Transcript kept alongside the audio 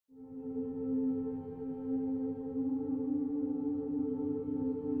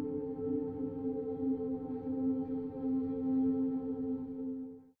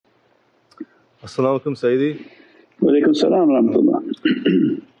As-salamu alaykum, Sayyidi. Walaikum salam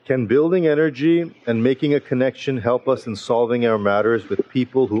rahmatullah. Can building energy and making a connection help us in solving our matters with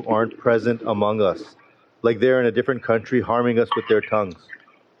people who aren't present among us, like they're in a different country harming us with their tongues?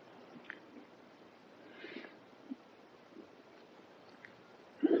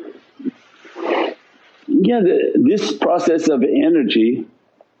 Yeah, this process of energy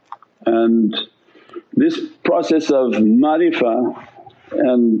and this process of marifah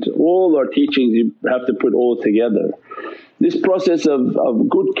and all our teachings, you have to put all together. This process of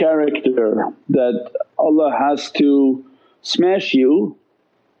good character that Allah has to smash you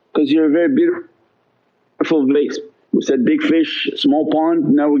because you're a very beautiful vase. We said big fish, small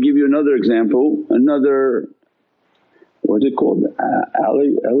pond, now we'll give you another example, another, what's it called,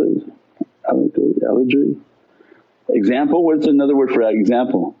 allegory? Example, what's another word for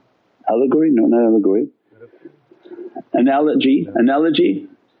example? Allegory? No, not allegory. Analogy?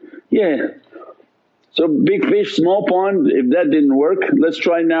 Yeah. So big fish, small pond, if that didn't work, let's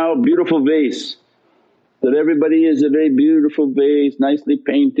try now beautiful vase. That everybody is a very beautiful vase, nicely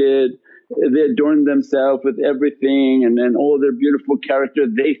painted, they adorn themselves with everything and then all their beautiful character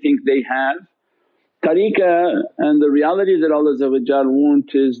they think they have. Tariqah and the reality that Allah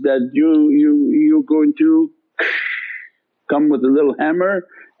wants is that you're going to come with a little hammer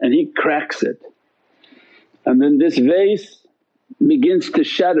and He cracks it. And then this vase begins to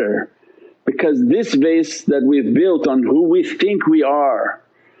shatter because this vase that we've built on who we think we are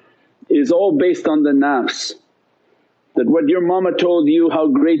is all based on the nafs. That what your mama told you how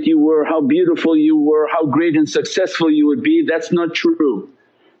great you were, how beautiful you were, how great and successful you would be, that's not true.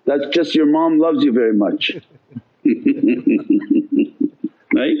 That's just your mom loves you very much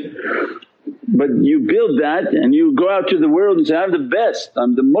right? But you build that and you go out to the world and say, I'm the best,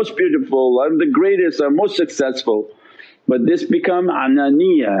 I'm the most beautiful, I'm the greatest, I'm most successful. But this become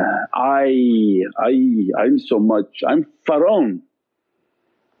ananiya, I'm so much, I'm Pharaoh.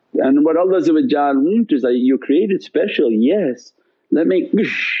 And what Allah wants is that you created special, yes, let me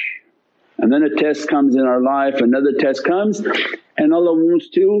and then a test comes in our life, another test comes and Allah wants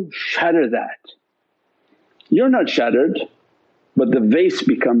to shatter that. You're not shattered but the vase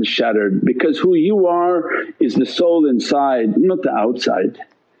becomes shattered because who you are is the soul inside, not the outside.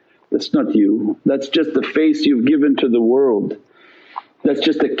 That's not you, that's just the face you've given to the world. That's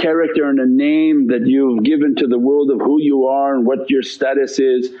just a character and a name that you've given to the world of who you are and what your status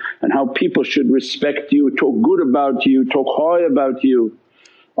is and how people should respect you, talk good about you, talk high about you.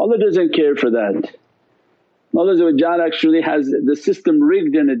 Allah doesn't care for that. Allah actually has the system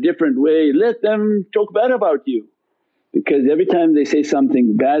rigged in a different way, let them talk bad about you. Because every time they say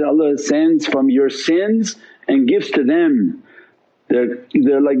something bad Allah sends from your sins and gives to them.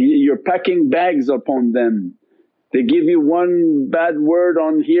 They're like you're packing bags upon them. They give you one bad word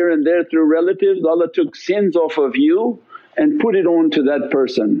on here and there through relatives, Allah took sins off of you and put it on to that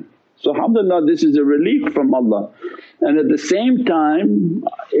person. So alhamdulillah, this is a relief from Allah. And at the same time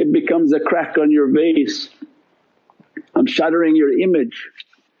it becomes a crack on your vase. I'm shattering your image,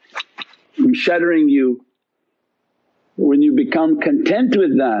 I'm shattering you. When you become content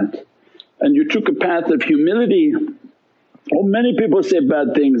with that and you took a path of humility, oh many people say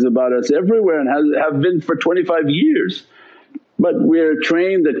bad things about us everywhere and have been for 25 years. But we're a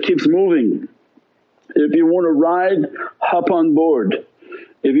train that keeps moving. If you want to ride, hop on board.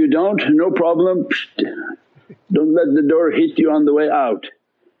 If you don't, no problem, don't let the door hit you on the way out.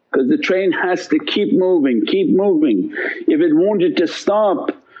 Because the train has to keep moving, keep moving. If it wanted to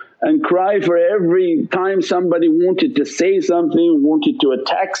stop and cry for every time somebody wanted to say something, wanted to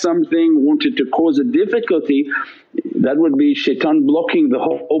attack something, wanted to cause a difficulty, that would be shaitan blocking the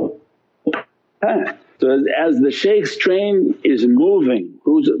whole path. So as the shaykh's train is moving,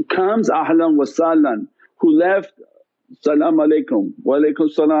 who comes ahlan wa sahlan, who left salam alaikum, wa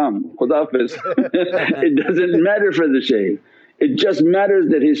alaikum salam, Khuda Hafiz it doesn't matter for the shaykh, it just matters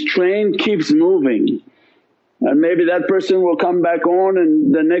that his train keeps moving. And maybe that person will come back on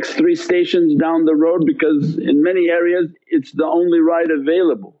and the next 3 stations down the road because in many areas it's the only ride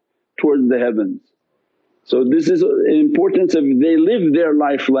available towards the heavens. So this is importance of they live their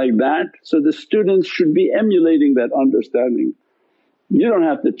life like that, so the students should be emulating that understanding. You don't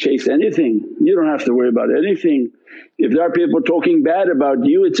have to chase anything, you don't have to worry about anything. If there are people talking bad about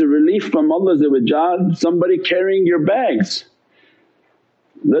you, it's a relief from Allah, somebody carrying your bags.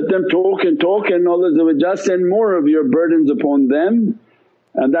 Let them talk and Allah send more of your burdens upon them.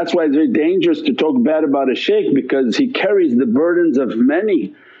 And that's why it's very dangerous to talk bad about a shaykh because he carries the burdens of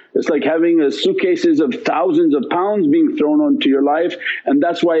many. It's like having suitcases of thousands of pounds being thrown onto your life, and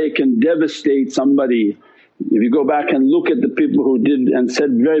that's why it can devastate somebody. If you go back and look at the people who did and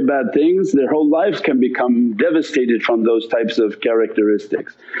said very bad things, their whole lives can become devastated from those types of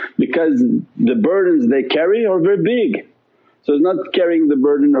characteristics because the burdens they carry are very big. So it's not carrying the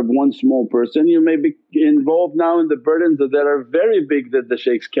burden of one small person, you may be involved now in the burdens that are very big that the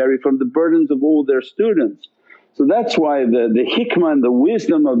shaykhs carry from the burdens of all their students. So that's why the hikmah and the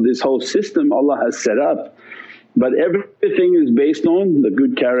wisdom of this whole system Allah has set up. But everything is based on the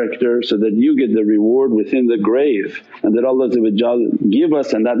good character so that you get the reward within the grave, and that Allah give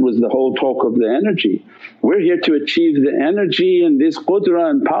us, and that was the whole talk of the energy. We're here to achieve the energy and this qudra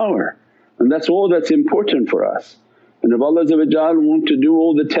and power, and that's all that's important for us. And if Allah want to do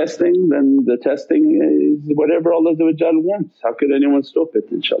all the testing, then the testing is whatever Allah wants. How could anyone stop it,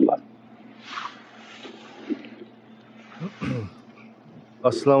 inshaAllah.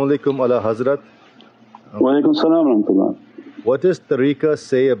 As-salamu alaykum ala Hazrat. Wa alaykum salam wa rahmatullah. What does tariqah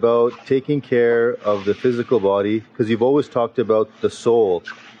say about taking care of the physical body? Because you've always talked about the soul.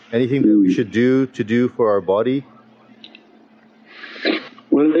 Anything that we should do for our body?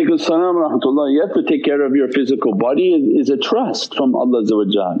 Wa alaykum salam wa rahmatullah. You have to take care of your physical body is a trust from Allah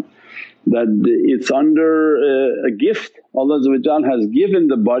that it's under a gift. Allah has given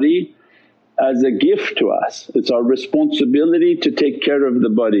the body as a gift to us. It's our responsibility to take care of the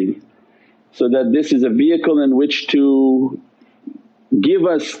body, so that this is a vehicle in which to give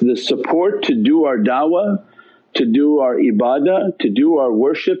us the support to do our da'wah, to do our ibadah, to do our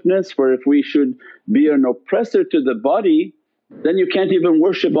worshipness. For if we should be an oppressor to the body, then you can't even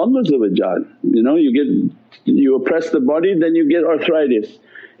worship Allah. You oppress the body, then you get arthritis.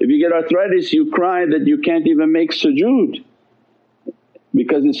 If you get arthritis you cry that you can't even make sujood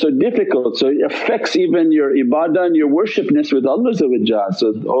because it's so difficult. So it affects even your ibadah and your worshipness with Allah. So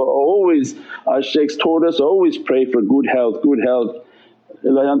always our shaykhs taught us, always pray for good health, good health.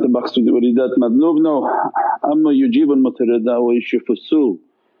 Ilahi anta maqsood uridat madlubna amma yujibul mutarida wa yashfu su.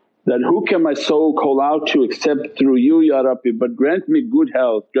 That who can my soul call out to except through you Ya Rabbi, but grant me good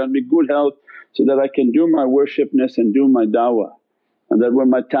health, grant me good health so that I can do my worshipness and do my da'wah. And that when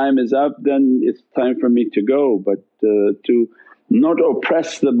my time is up then it's time for me to go, but to not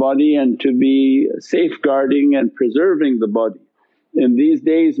oppress the body and to be safeguarding and preserving the body. In these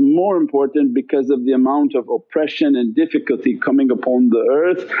days more important because of the amount of oppression and difficulty coming upon the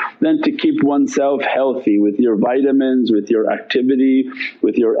earth, than to keep oneself healthy with your vitamins, with your activity,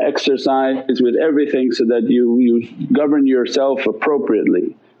 with your exercise, with everything, so that you govern yourself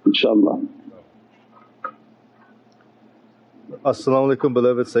appropriately, inshaAllah. As-salamu alaykum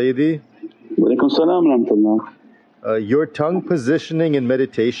beloved Sayyidi. Wa alaykum salam wa rahmatullah. Your tongue positioning in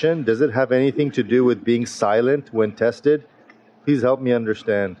meditation, does it have anything to do with being silent when tested? Please help me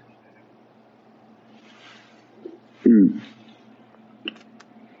understand.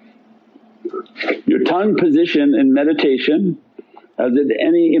 Your tongue position in meditation, has it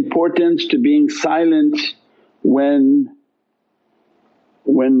any importance to being silent when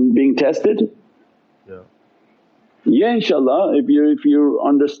being tested? Yeah, inshaAllah. If you're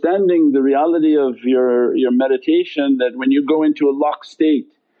understanding the reality of your meditation, that when you go into a locked state,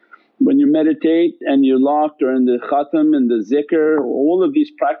 when you meditate and you're locked, or in the khatam and the zikr, all of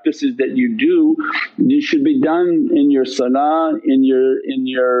these practices that you do, you should be done in your salah, in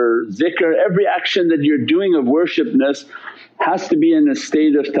your zikr. Every action that you're doing of worshipness has to be in a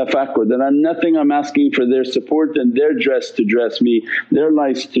state of tafakkur, that I'm asking for their support and their dress to dress me, their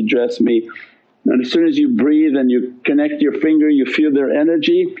lights to dress me. And as soon as you breathe and you connect your finger, you feel their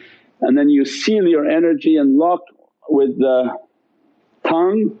energy, and then you seal your energy and lock with the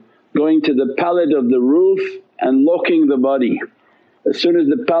tongue, going to the palate of the roof and locking the body. As soon as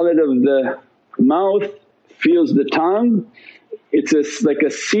the palate of the mouth feels the tongue, it's like a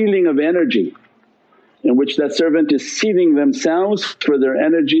sealing of energy, in which that servant is sealing themselves for their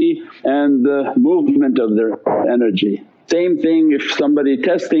energy and the movement of their energy. Same thing if somebody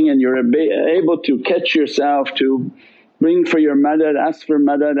testing and you're able to catch yourself to bring for your madad, ask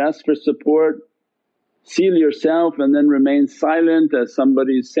for support, seal yourself and then remain silent as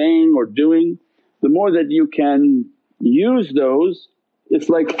somebody is saying or doing. The more that you can use those, it's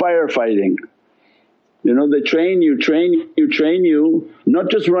like firefighting. They train you not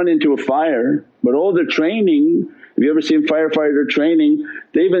just run into a fire, but all the training. Have you ever seen firefighter training?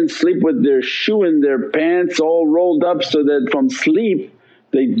 They even sleep with their shoe in their pants all rolled up, so that from sleep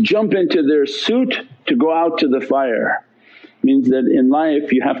they jump into their suit to go out to the fire. Means that in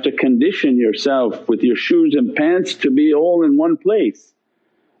life you have to condition yourself with your shoes and pants to be all in one place.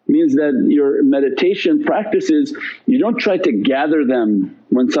 Means that your meditation practices, you don't try to gather them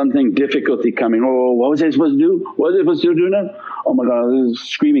when something difficulty coming, oh what was I supposed to do? What was I supposed to do now? Oh my God, this is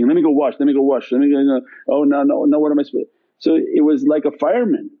screaming, let me go wash, let me go wash, let me go, oh no, what am I supposed to? So it was like a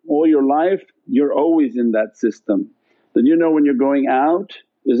fireman, all your life you're always in that system. Then you know when you're going out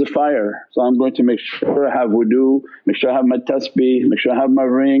there's a fire, so I'm going to make sure I have wudu, make sure I have my tasbih, make sure I have my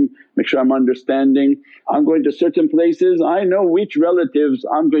ring, make sure I'm understanding. I'm going to certain places, I know which relatives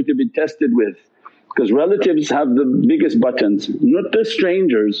I'm going to be tested with, because relatives have the biggest buttons, not the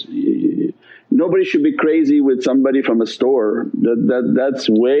strangers. Nobody should be crazy with somebody from a store, that's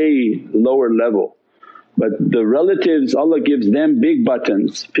way lower level. But the relatives, Allah gives them big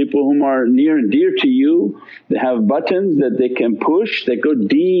buttons. People whom are near and dear to you, they have buttons that they can push, they go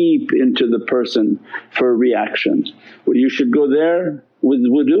deep into the person for reaction. Well, you should go there with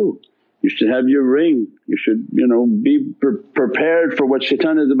wudu, you should have your ring, you should be prepared for what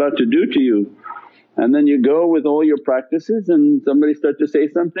shaitan is about to do to you. And then you go with all your practices and somebody start to say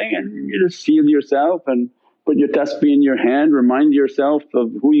something and you just seal yourself and put your tasbih in your hand, remind yourself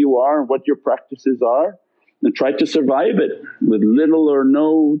of who you are, what your practices are, and try to survive it with little or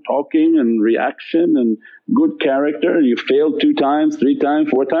no talking and reaction and good character. You fail 2 times, 3 times,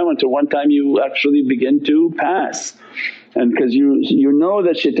 4 times until one time you actually begin to pass. And because you know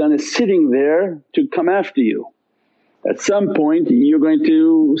that shaitan is sitting there to come after you. At some point you're going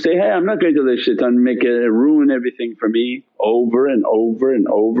to say, hey, I'm not going to let shaitan ruin everything for me over and over and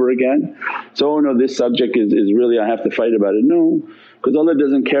over again. So, oh no, this subject is really I have to fight about it. No, because Allah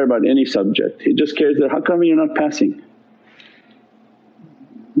doesn't care about any subject, He just cares that how come you're not passing?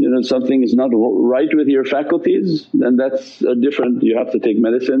 Something is not right with your faculties, then that's a different, you have to take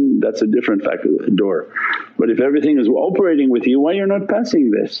medicine, that's a different door. But if everything is operating with you, why you're not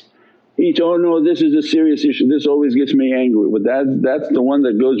passing this? Oh no, this is a serious issue, this always gets me angry. But that's the one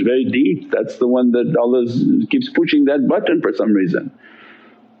that goes very deep, that's the one that Allah keeps pushing that button for some reason.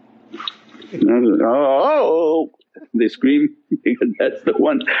 Oh, they scream because that's the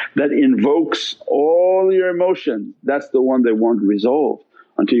one that invokes all your emotions, that's the one that won't resolve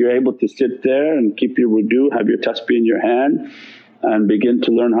until you're able to sit there and keep your wudu, have your tasbih in your hand and begin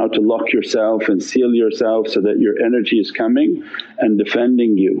to learn how to lock yourself and seal yourself so that your energy is coming and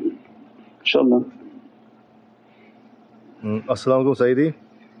defending you. InshaAllah. As-salamu alaykum Sayyidi.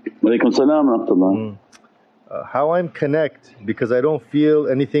 Walaykum salam wa rahmatullah. How I'm connect because I don't feel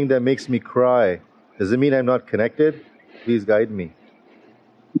anything that makes me cry. Does it mean I'm not connected? Please guide me.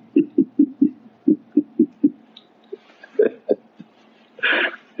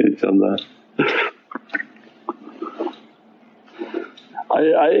 InshaAllah.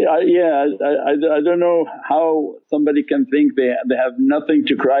 I don't know how somebody can think they have nothing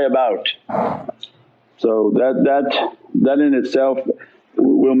to cry about. So that in itself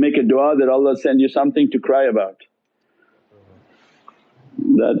will make a dua that Allah send you something to cry about.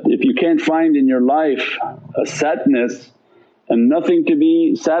 That if you can't find in your life a sadness and nothing to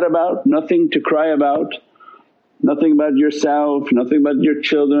be sad about, nothing to cry about, nothing about yourself, nothing about your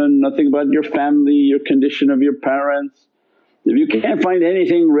children, nothing about your family, your condition of your parents. If you can't find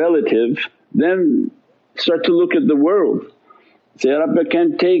anything relative, then start to look at the world. Say, Ya Rabbi, I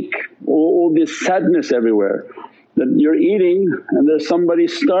can't take all this sadness everywhere, that you're eating and there's somebody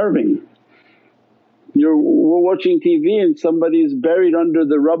starving. We're watching TV and somebody is buried under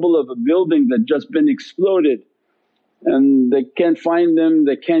the rubble of a building that just been exploded and they can't find them,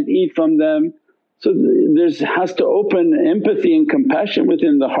 they can't eat from them. So has to open empathy and compassion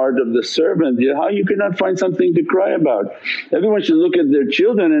within the heart of the servant. How you cannot find something to cry about? Everyone should look at their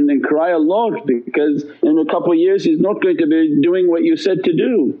children and then cry a lot, because in a couple of years he's not going to be doing what you said to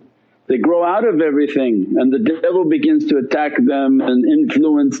do. They grow out of everything and the devil begins to attack them and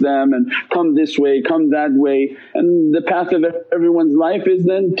influence them and come this way, come that way, and the path of everyone's life is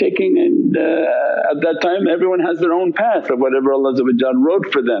then taking, and at that time everyone has their own path of whatever Allah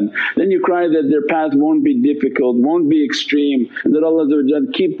wrote for them. Then you cry that their path won't be difficult, won't be extreme, and that Allah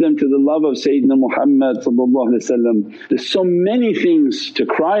keep them to the love of Sayyidina Muhammad. There's so many things to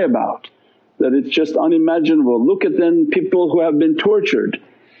cry about that it's just unimaginable. Look at then people who have been tortured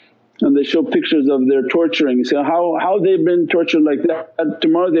and they show pictures of their torturing. You say, how they've been tortured like that,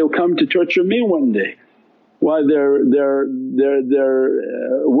 tomorrow they'll come to torture me one day. Why they're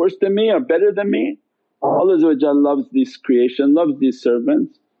worse than me or better than me? Allah loves this creation, loves these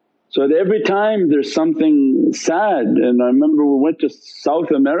servants. So at every time there's something sad. And I remember we went to South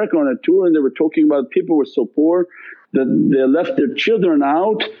America on a tour and they were talking about people were so poor that they left their children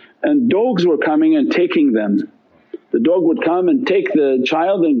out and dogs were coming and taking them. The dog would come and take the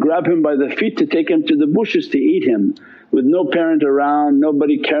child and grab him by the feet to take him to the bushes to eat him. with no parent around,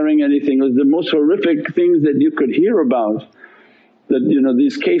 nobody carrying anything. It was the most horrific things that you could hear about, that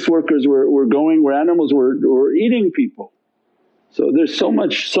these caseworkers were going where animals were eating people. So there's so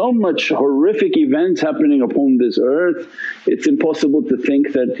much horrific events happening upon this earth, it's impossible to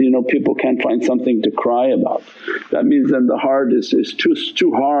think that people can't find something to cry about. That means then the heart is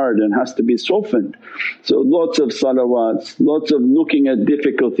too hard and has to be softened. So lots of salawats, lots of looking at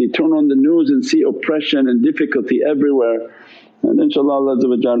difficulty, turn on the news and see oppression and difficulty everywhere. And inshaAllah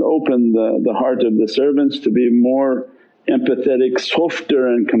Allah open the heart of the servants to be more empathetic, softer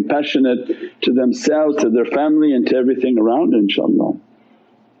and compassionate to themselves, to their family and to everything around inshaAllah.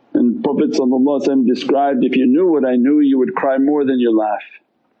 And Prophet described, if you knew what I knew you would cry more than you laugh.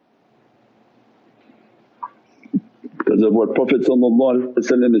 Because of what Prophet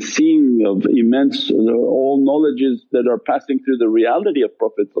is seeing of immense all knowledges that are passing through the reality of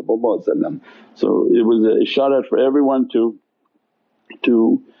Prophet. So it was a ishara for everyone to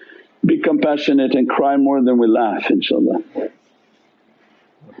be compassionate and cry more than we laugh inshaAllah.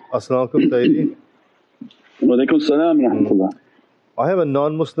 As-salamu alaykum Sayyidi. Wa alaykum salam rahmatullah. I have a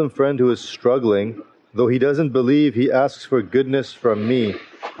non-Muslim friend who is struggling. Though he doesn't believe, he asks for goodness from me.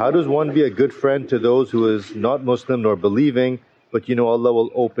 How does one be a good friend to those who is not Muslim nor believing, but Allah will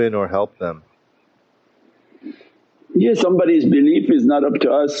open or help them? Yes, somebody's belief is not up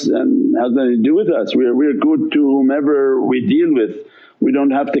to us and has nothing to do with us. We're good to whomever we deal with. We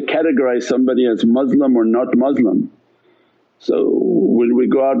don't have to categorize somebody as Muslim or not Muslim. So when we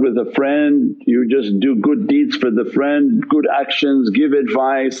go out with a friend, you just do good deeds for the friend, good actions, give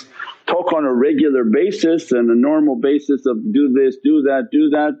advice, talk on a regular basis and a normal basis of do this, do that, do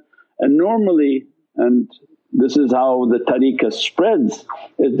that. And normally, and this is how the tariqah spreads,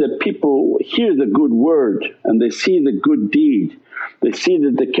 is that people hear the good word and they see the good deed. They see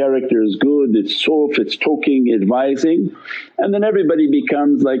that the character is good, it's soft, it's talking, advising, and then everybody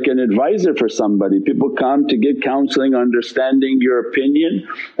becomes like an advisor for somebody. People come to get counselling, understanding your opinion,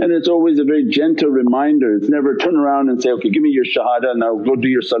 and it's always a very gentle reminder. It's never turn around and say, okay give me your shahada now, go do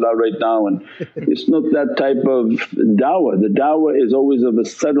your salah right now, and it's not that type of da'wah. The da'wah is always of a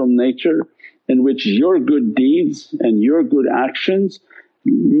subtle nature in which your good deeds and your good actions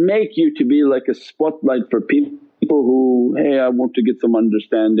make you to be like a spotlight for people who, hey I want to get some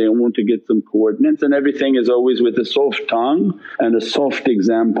understanding, I want to get some coordinates, and everything is always with a soft tongue and a soft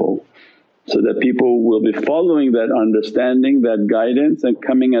example, so that people will be following that understanding, that guidance and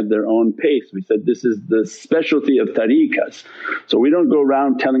coming at their own pace. We said this is the specialty of tariqahs. So we don't go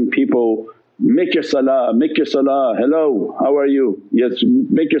around telling people, make your salah, hello how are you, yes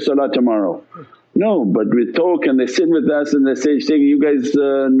make your salah tomorrow. No, but we talk and they sit with us and they say, you guys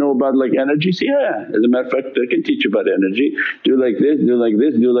know about like energies? Yeah, as a matter of fact I can teach you about energy, do like this, do like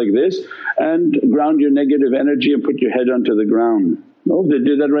this, do like this, and ground your negative energy and put your head onto the ground. No, they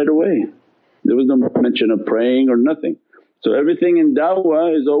did that right away. There was no mention of praying or nothing. So everything in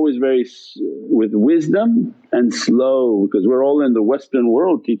da'wah is always very with wisdom and slow, because we're all in the Western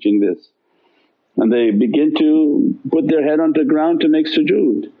world teaching this. And they begin to put their head onto ground to make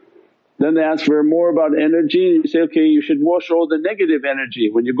sujood. Then they ask for more about energy and you say, okay you should wash all the negative energy.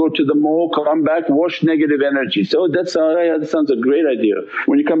 When you go to the mall, come back, wash negative energy. So that's that sounds a great idea.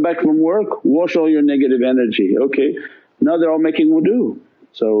 When you come back from work, wash all your negative energy. Okay, now they're all making wudu.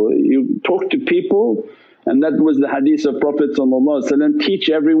 So you talk to people, and that was the hadith of Prophet teach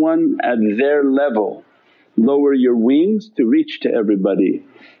everyone at their level, lower your wings to reach to everybody.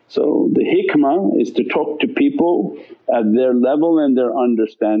 So the hikmah is to talk to people at their level and their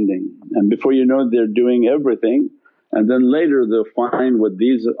understanding, and before you know they're doing everything, and then later they'll find what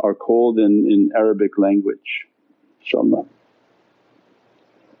these are called in Arabic language, inshaAllah.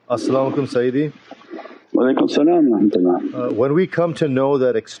 As-salamu alaykum Sayyidi. Wa alaykum salam rahmatullah. When we come to know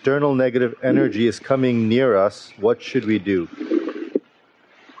that external negative energy is coming near us, what should we do?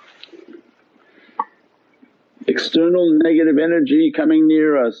 External negative energy coming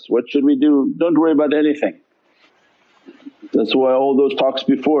near us, what should we do? Don't worry about anything. That's why all those talks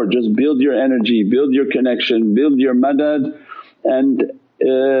before, just build your energy, build your connection, build your madad, and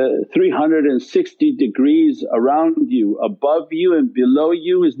 360 degrees around you, above you and below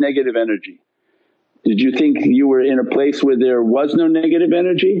you is negative energy. Did you think you were in a place where there was no negative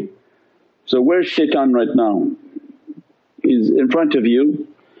energy? So where's shaitan right now? He's in front of you,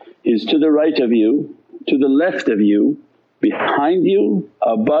 he's to the right of you, to the left of you, behind you,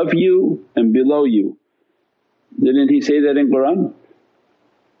 above you and below you. Didn't he say that in Qur'an?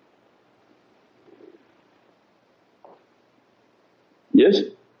 Yes?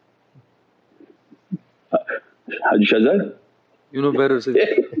 Haji Shahzad? You know better,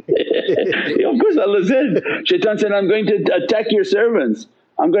 Sayyid. Of course Allah said, shaitan said, I'm going to attack your servants,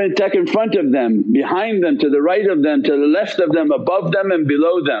 I'm going to attack in front of them, behind them, to the right of them, to the left of them, above them and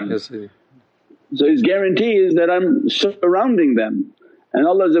below them. Yes. So his guarantee is that I'm surrounding them. And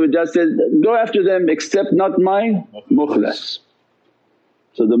Allah said, go after them except not my mukhlas.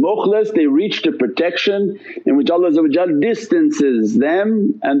 So the mukhlas, they reach to protection in which Allah distances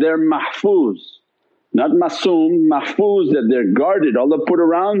them and they're mahfuz, not masoom, mahfuz, that they're guarded. Allah put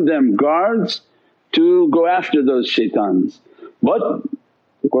around them guards to go after those shaitans. But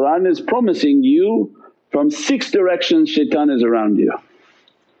the Qur'an is promising you from 6 directions shaitan is around you.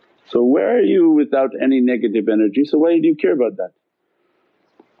 So where are you without any negative energy? So why do you care about that?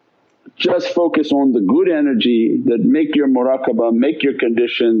 Just focus on the good energy that make your muraqabah, make your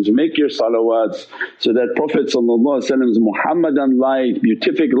conditions, make your salawats, so that Prophet's Muhammadan light,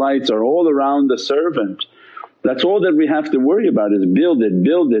 beatific lights are all around the servant. That's all that we have to worry about is build it,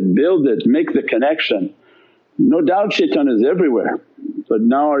 build it, build it, make the connection. No doubt shaitan is everywhere, but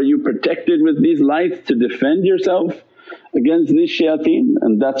now are you protected with these lights to defend yourself against these shayateen?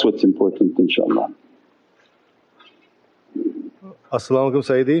 And that's what's important, inshaAllah. As-salamu alaykum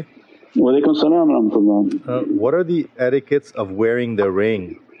Sayyidi. Wa alaykum salam wa rahmatullah. What are the etiquettes of wearing the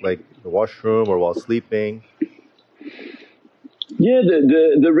ring, like the washroom or while sleeping? Yeah,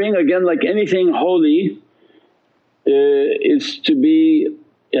 the ring again, like anything holy is to be,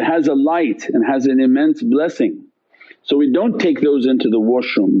 it has a light and has an immense blessing. So we don't take those into the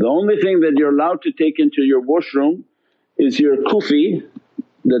washroom. The only thing that you're allowed to take into your washroom is your kufi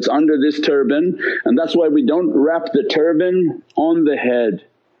that's under this turban, and that's why we don't wrap the turban on the head.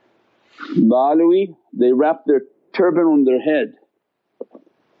 Ba'alawi, they wrap their turban on their head.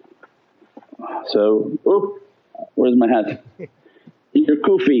 So, where's my hat? Your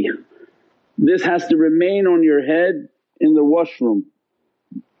kufi, this has to remain on your head in the washroom.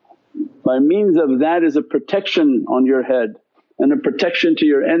 By means of that is a protection on your head and a protection to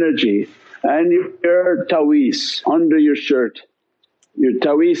your energy, and your tawis under your shirt. Your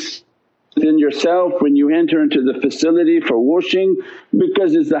tawis within yourself when you enter into the facility for washing,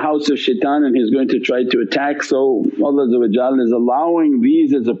 because it's the house of shaitan and he's going to try to attack. So Allah is allowing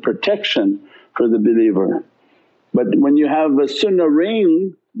these as a protection for the believer. But when you have a sunnah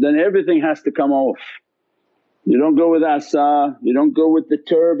ring, then everything has to come off. You don't go with asa, you don't go with the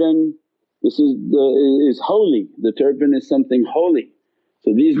turban. This is holy, the turban is something holy.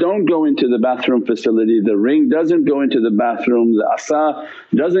 So these don't go into the bathroom facility, the ring doesn't go into the bathroom, the asa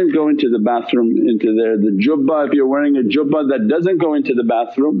doesn't go into the bathroom into there, the jubbah, if you're wearing a jubbah, that doesn't go into the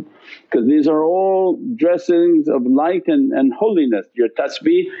bathroom, because these are all dressings of light and holiness. Your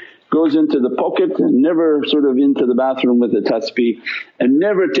tasbih goes into the pocket and never sort of into the bathroom with the tasbih, and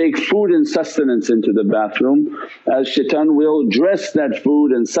never take food and sustenance into the bathroom, as shaitan will dress that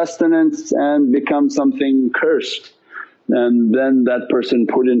food and sustenance and become something cursed, and then that person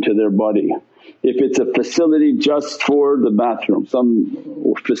put into their body. If it's a facility just for the bathroom,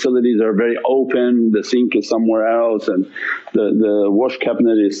 some facilities are very open, the sink is somewhere else and the wash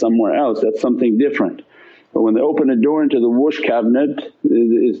cabinet is somewhere else, that's something different. But when they open a door into the wash cabinet,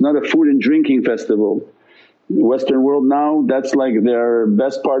 it's not a food and drinking festival. Western world now, that's like their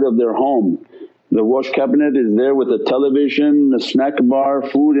best part of their home. The wash cabinet is there with a television, a snack bar,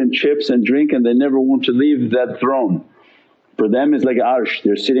 food and chips and drink, and they never want to leave that throne. For them it's like arsh,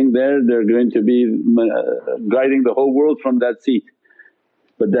 they're sitting there, they're going to be guiding the whole world from that seat.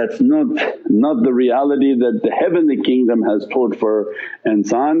 But that's not the reality that the heavenly kingdom has taught for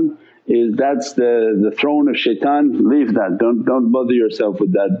insan, is that's the throne of shaitan. Leave that, don't bother yourself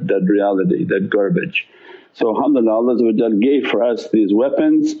with that reality, that garbage. So alhamdulillah, Allah gave for us these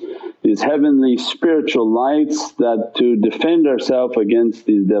weapons, these heavenly spiritual lights, that to defend ourselves against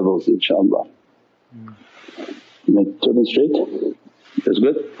these devils, inshaAllah. Turban straight? That's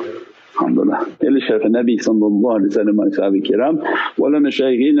good? Alhamdulillah. إلى شرف النبي صلى الله عليه وسلم وأصحابه الكرام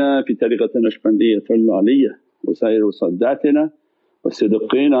ولمشايخنا في طريقة النقشبندية العلية وسائر ساداتنا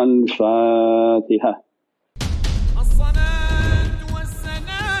والصديقين. الفاتحة.